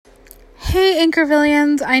Hey,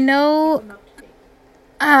 Anchorvillians. I know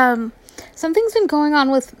something's been going on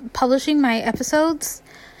with publishing my episodes.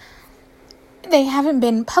 They haven't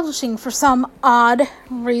been publishing for some odd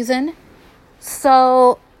reason.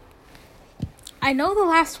 So, I know the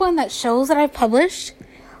last one that shows that I've published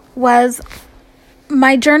was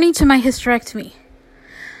my journey to my hysterectomy.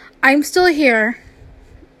 I'm still here.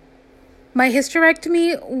 My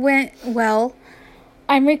hysterectomy went well.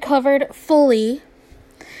 I'm recovered fully.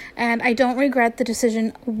 And I don't regret the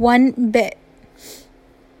decision one bit.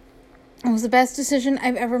 It was the best decision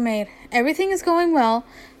I've ever made. Everything is going well.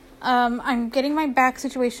 I'm getting my back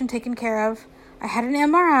situation taken care of. I had an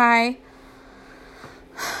MRI.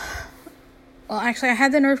 Well, actually, I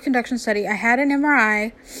had the nerve conduction study. I had an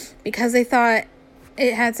MRI because they thought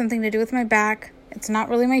it had something to do with my back. It's not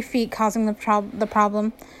really my feet causing the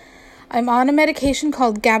problem. I'm on a medication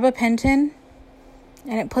called gabapentin,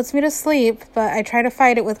 and it puts me to sleep, but I try to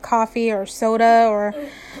fight it with coffee or soda or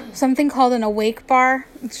something called an awake bar.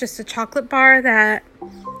 It's just a chocolate bar that,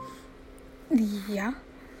 yeah.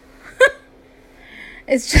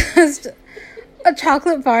 It's just a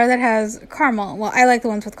chocolate bar that has caramel. Well, I like the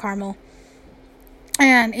ones with caramel.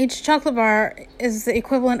 And each chocolate bar is the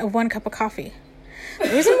equivalent of 1 cup of coffee. The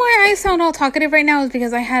reason why I sound all talkative right now is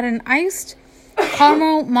because I had an iced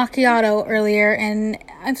caramel macchiato earlier, and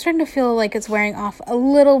I'm starting to feel like it's wearing off a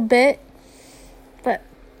little bit. But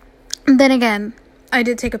then again, I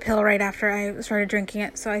did take a pill right after I started drinking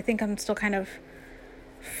it, so I think I'm still kind of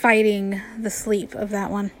fighting the sleep of that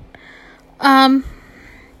one.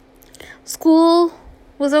 School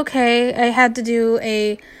was okay. I had to do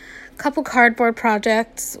a couple cardboard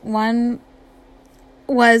projects. One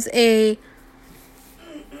was a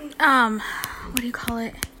what do you call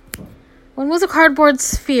it? One was a cardboard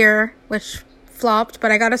sphere, which flopped,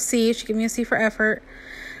 but I got a C. She gave me a C for effort.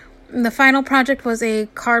 And the final project was a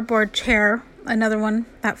cardboard chair, another one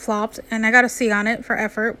that flopped, and I got a C on it for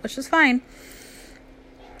effort, which is fine.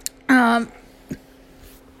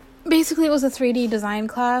 Basically, it was a 3D design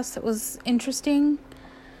class. It was interesting.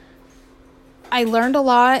 I learned a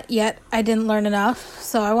lot, yet I didn't learn enough,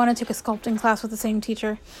 so I want to take a sculpting class with the same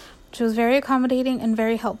teacher. She was very accommodating and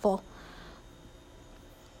very helpful.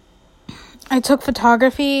 I took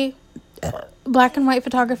photography, black and white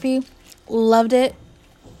photography, loved it,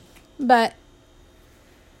 but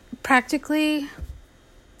practically,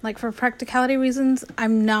 like for practicality reasons,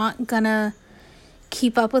 I'm not gonna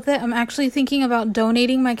keep up with it. I'm actually thinking about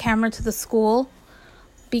donating my camera to the school,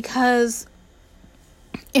 because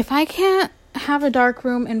if I can't have a dark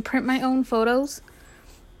room and print my own photos,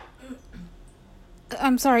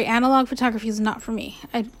 I'm sorry, analog photography is not for me.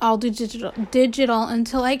 I'll do digital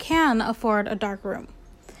until I can afford a dark room.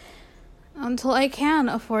 Until I can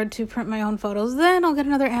afford to print my own photos, then I'll get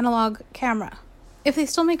another analog camera. If they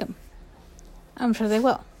still make them. I'm sure they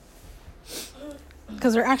will.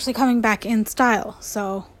 Because they're actually coming back in style,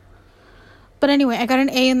 so. But anyway, I got an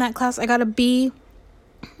A in that class. I got a B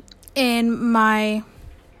in my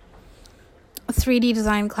 3D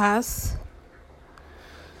design class.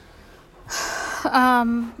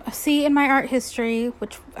 A C in my art history,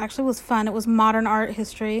 which actually was fun. It was modern art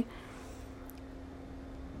history.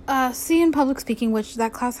 C in public speaking, which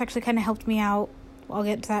that class actually kind of helped me out. I'll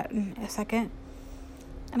get to that in a second.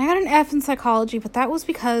 And I got an F in psychology, but that was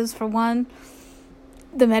because, for one,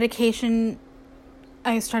 the medication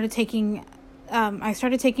I started taking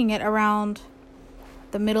it around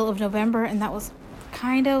the middle of November, and that was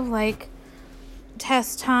kind of like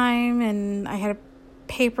test time, and I had a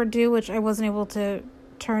paper due, which I wasn't able to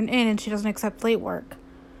turn in, and she doesn't accept late work.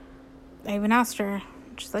 I even asked her.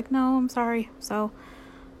 She's like, no, I'm sorry. So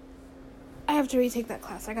I have to retake that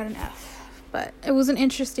class. I got an F. But it was an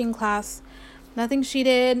interesting class. Nothing she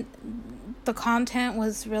did. The content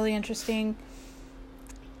was really interesting.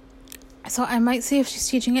 So I might see if she's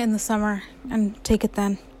teaching it in the summer and take it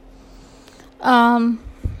then.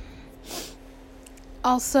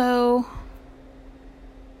 Also,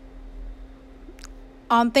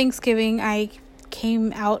 on Thanksgiving, I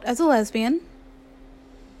came out as a lesbian.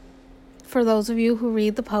 For those of you who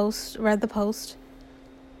read the post, or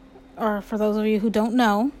for those of you who don't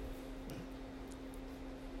know.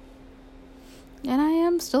 And I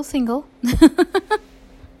am still single.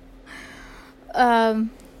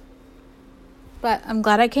 But I'm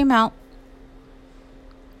glad I came out.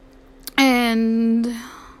 And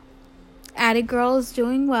Addie Girl is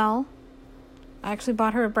doing well. I actually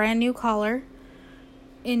bought her a brand new collar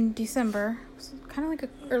in December. It's kind of like an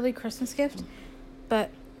early Christmas gift, but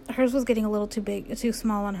hers was getting a little too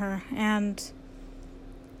small on her, and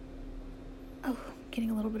getting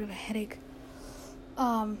a little bit of a headache.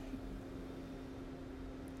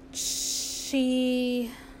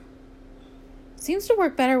 she seems to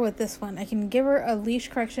work better with this one. I can give her a leash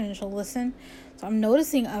correction and she'll listen. So I'm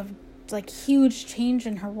noticing a like huge change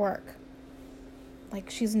in her work. Like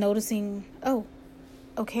she's noticing, oh,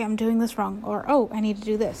 okay, I'm doing this wrong, or oh, I need to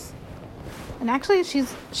do this. And actually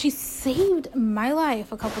she saved my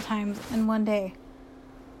life a couple times in one day.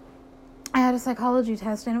 I had a psychology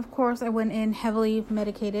test, and of course I went in heavily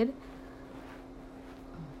medicated,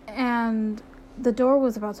 and the door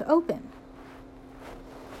was about to open.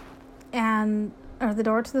 Or the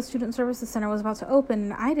door to the Student Services Center was about to open,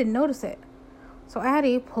 and I didn't notice it. So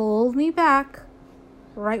Addie pulled me back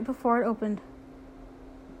right before it opened.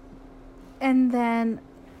 And then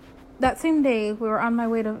that same day, we were on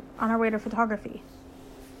our way to photography.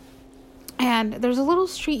 And there's a little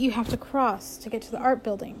street you have to cross to get to the art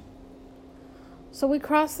building. So we're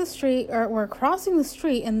crossing the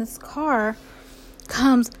street, and this car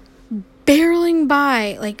comes barreling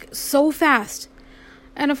by, like, so fast.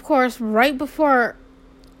 And of course, right before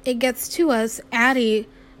it gets to us, Addie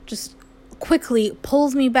just quickly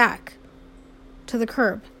pulls me back to the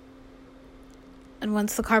curb. And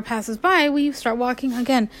once the car passes by, we start walking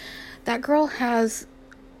again. That girl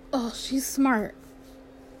she's smart.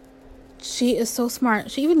 She is so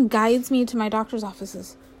smart. She even guides me to my doctor's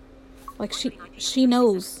offices. Like, she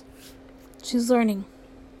knows. She's learning.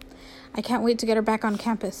 I can't wait to get her back on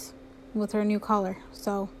campus with her new collar.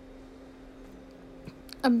 So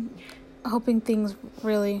I'm hoping things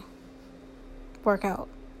really work out,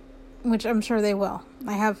 which I'm sure they will.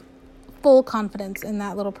 I have full confidence in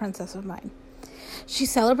that little princess of mine. She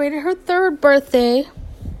celebrated her 3rd birthday.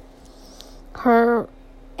 Her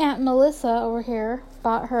Aunt Melissa over here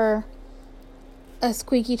bought her a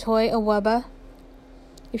squeaky toy, a Wubba.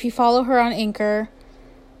 If you follow her on Anchor,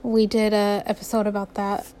 we did a episode about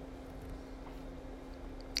that.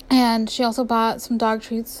 And she also bought some dog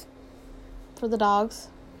treats for the dogs,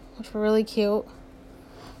 which were really cute.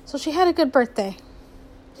 So she had a good birthday.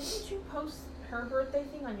 Didn't you post her birthday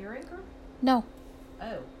thing on your Anchor? No.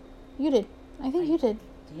 Oh. You did. I think you did.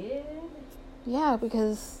 Did? Yeah,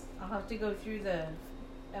 because I'll have to go through the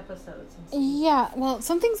episodes and see. Yeah, well,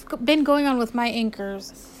 something's been going on with my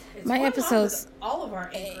anchors. It's my episodes. All of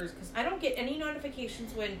our anchors, because I don't get any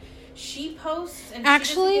notifications when she posts. And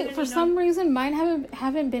actually, for some reason, mine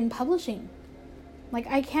haven't been publishing. Like,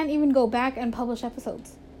 I can't even go back and publish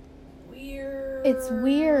episodes. Weird. It's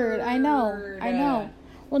weird. I know.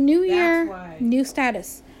 Well, new year, new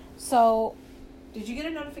status. So. Did you get a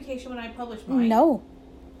notification when I published mine? No.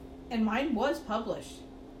 And mine was published.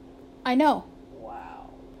 I know. Wow.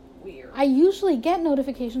 Weird. I usually get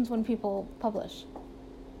notifications when people publish.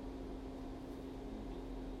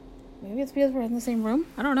 Maybe it's because we're in the same room?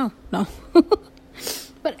 I don't know. No.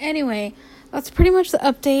 But anyway, that's pretty much the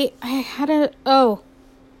update.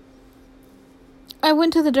 I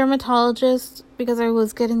went to the dermatologist because I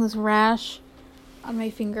was getting this rash on my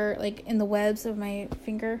finger, like in the webs of my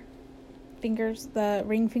fingers, the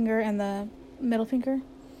ring finger and the middle finger.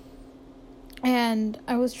 And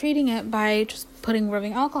I was treating it by just putting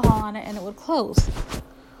rubbing alcohol on it, and it would close.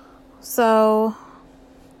 So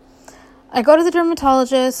I go to the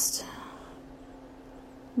dermatologist,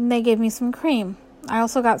 and they gave me some cream. I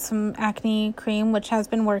also got some acne cream, which has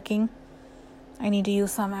been working. I need to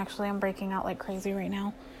use some, actually. I'm breaking out like crazy right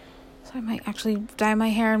now. So I might actually dye my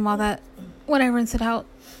hair, and when I rinse it out,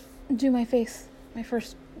 do my first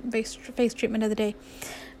face treatment of the day.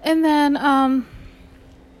 And then,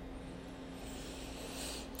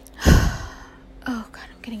 oh God,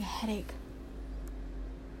 I'm getting a headache.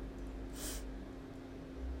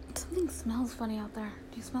 Something smells funny out there.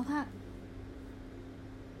 Do you smell that?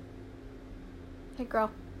 Hey, girl.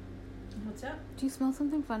 What's up? Do you smell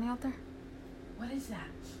something funny out there? What is that?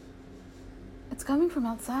 It's coming from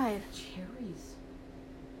outside. Cherries.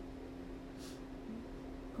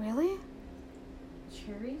 Really?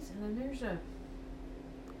 Cherries? And then there's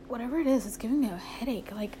whatever it is, it's giving me a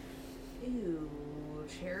headache. Like, ew,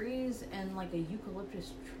 cherries and like a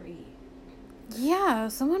eucalyptus tree. Yeah,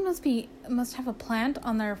 someone must have a plant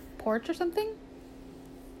on their porch or something.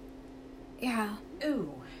 Yeah.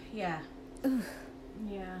 Ooh, yeah. Ooh.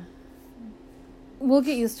 Yeah. We'll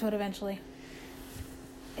get used to it eventually.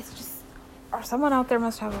 It's just, or someone out there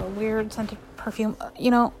must have a weird scented perfume.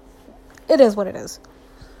 It is what it is.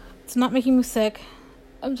 It's not making me sick.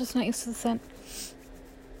 I'm just not used to the scent.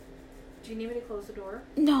 Do you need me to close the door?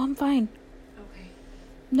 No, I'm fine. Okay.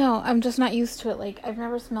 No, I'm just not used to it. Like, I've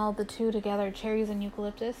never smelled the two together, cherries and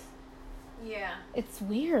eucalyptus. Yeah. It's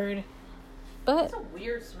weird. But it's a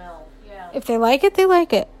weird smell. Yeah. If they like it, they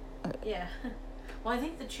like it. Yeah. Well, I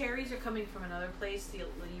think the cherries are coming from another place. The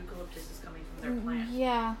eucalyptus is coming from their plant.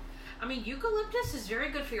 Yeah. I mean, eucalyptus is very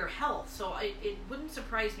good for your health, so it wouldn't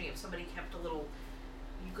surprise me if somebody kept a little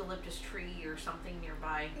eucalyptus tree or something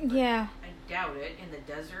nearby. Yeah. I doubt it. In the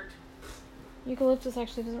desert. Eucalyptus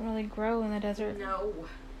actually doesn't really grow in the desert. No.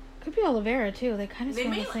 Could be aloe vera, too. They kind of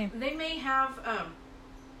smell the same. They may have,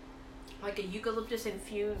 like a eucalyptus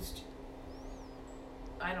infused,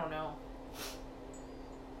 I don't know.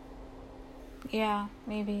 Yeah,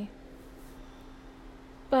 maybe.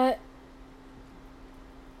 But,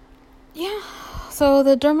 yeah. So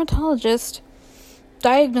the dermatologist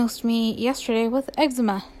diagnosed me yesterday with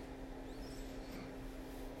eczema.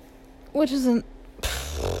 Which isn't,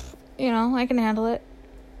 I can handle it.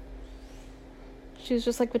 She was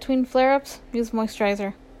just like, between flare-ups, use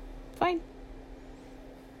moisturizer. Fine.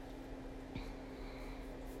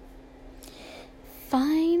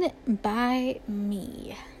 Fine by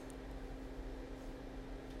me.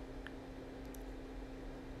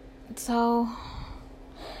 So,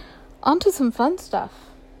 on to some fun stuff.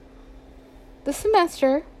 This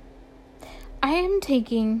semester, I am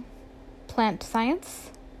taking plant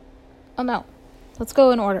science. Oh no, let's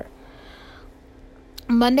go in order.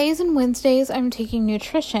 Mondays and Wednesdays, I'm taking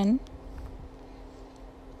nutrition.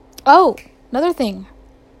 Oh, another thing.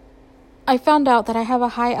 I found out that I have a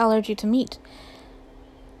high allergy to meat.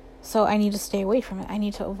 So I need to stay away from it. I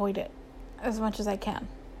need to avoid it as much as I can.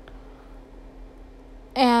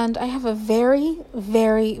 And I have a very,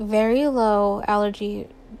 very, very low allergy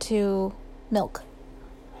to milk.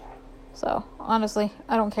 So, honestly,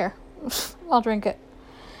 I don't care. I'll drink it.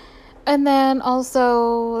 And then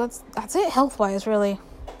also, that's it health-wise, really.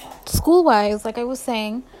 School-wise, like I was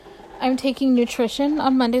saying, I'm taking nutrition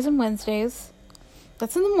on Mondays and Wednesdays.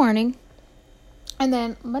 That's in the morning. And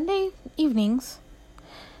then Monday evenings,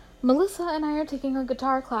 Melissa and I are taking a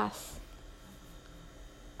guitar class.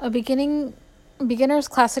 A beginner's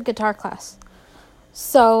classic guitar class.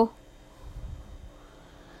 So,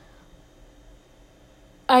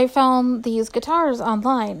 I found these guitars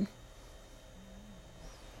online.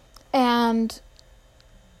 And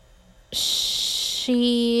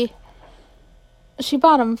she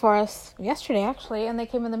bought them for us yesterday, actually, and they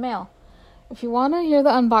came in the mail. If you want to hear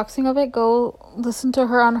the unboxing of it, go listen to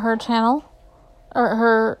her on her channel. Or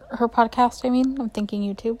her podcast, I mean. I'm thinking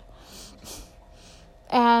YouTube.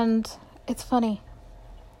 And it's funny.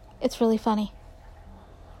 It's really funny.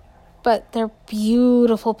 But they're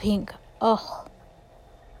beautiful pink. Oh.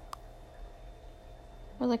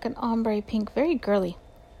 Or like an ombre pink. Very girly.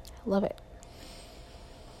 I love it.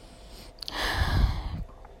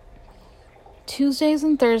 Tuesdays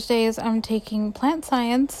and Thursdays, I'm taking plant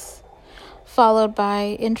science, followed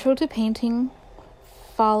by intro to painting,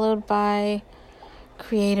 followed by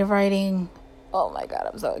creative writing. Oh my god,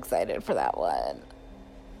 I'm so excited for that one.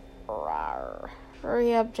 Rawr.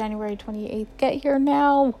 Hurry up, January 28th. Get here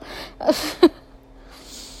now.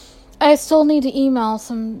 I still need to email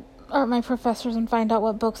my professors and find out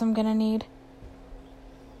what books I'm gonna need.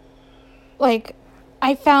 Like,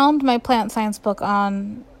 I found my plant science book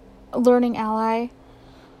on Learning Ally.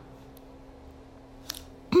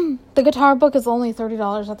 The guitar book is only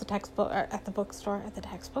 $30 at the textbook, at the bookstore. At the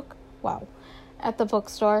textbook? Wow. At the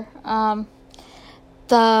bookstore.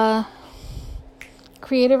 The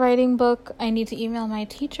creative writing book, I need to email my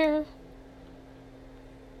teacher.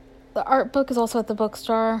 The art book is also at the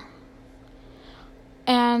bookstore.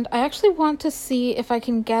 And I actually want to see if I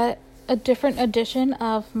can get a different edition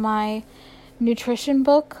of my nutrition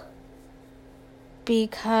book,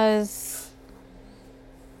 because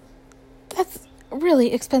that's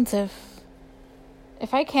really expensive.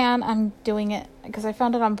 If I can, I'm doing it, because I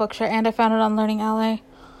found it on Bookshare and I found it on Learning Ally.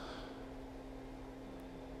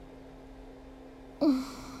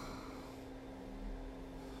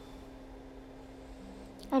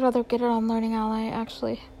 I'd rather get it on Learning Ally,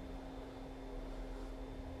 actually.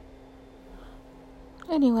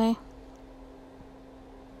 Anyway,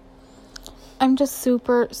 I'm just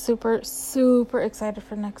super, super, super excited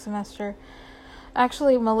for next semester.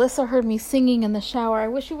 Actually, Melissa heard me singing in the shower. I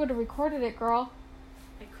wish you would have recorded it, girl.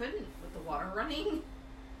 I couldn't with the water running.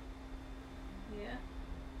 Yeah.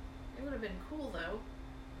 It would have been cool, though.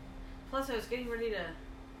 Plus, I was getting ready to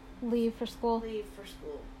leave for school. Did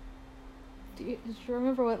you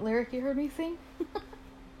remember what lyric you heard me sing?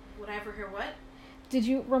 Would I ever hear what? Did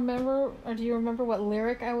you remember, or do you remember what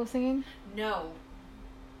lyric I was singing? No.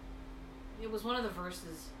 It was one of the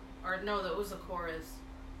verses. Or, no, that was the chorus.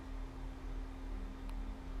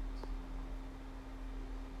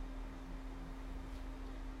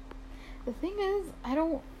 The thing is,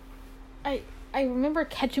 I remember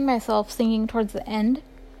catching myself singing towards the end.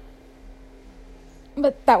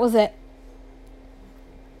 But that was it.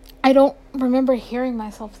 I don't remember hearing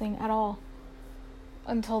myself sing at all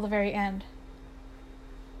until the very end.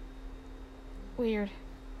 Weird.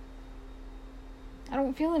 I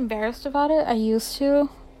don't feel embarrassed about it. I used to,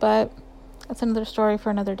 but that's another story for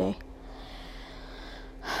another day.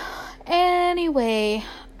 Anyway,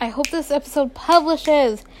 I hope this episode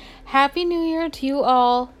publishes. Happy New Year to you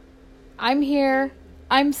all. I'm here.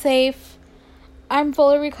 I'm safe. I'm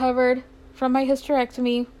fully recovered from my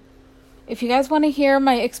hysterectomy. If you guys want to hear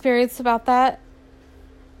my experience about that,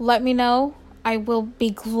 let me know. I will be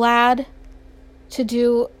glad to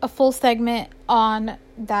do a full segment on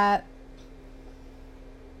that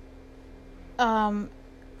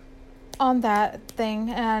thing.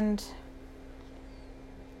 And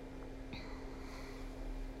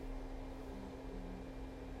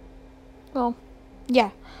well,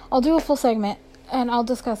 yeah, I'll do a full segment and I'll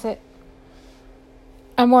discuss it.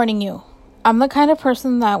 I'm warning you. I'm the kind of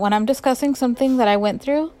person that when I'm discussing something that I went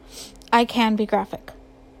through, I can be graphic.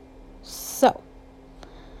 So,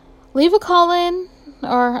 leave a call in,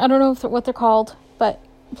 or I don't know what they're called, but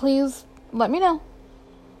please let me know.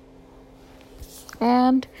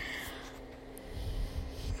 And,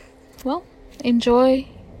 well, enjoy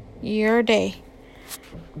your day.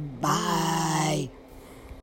 Bye.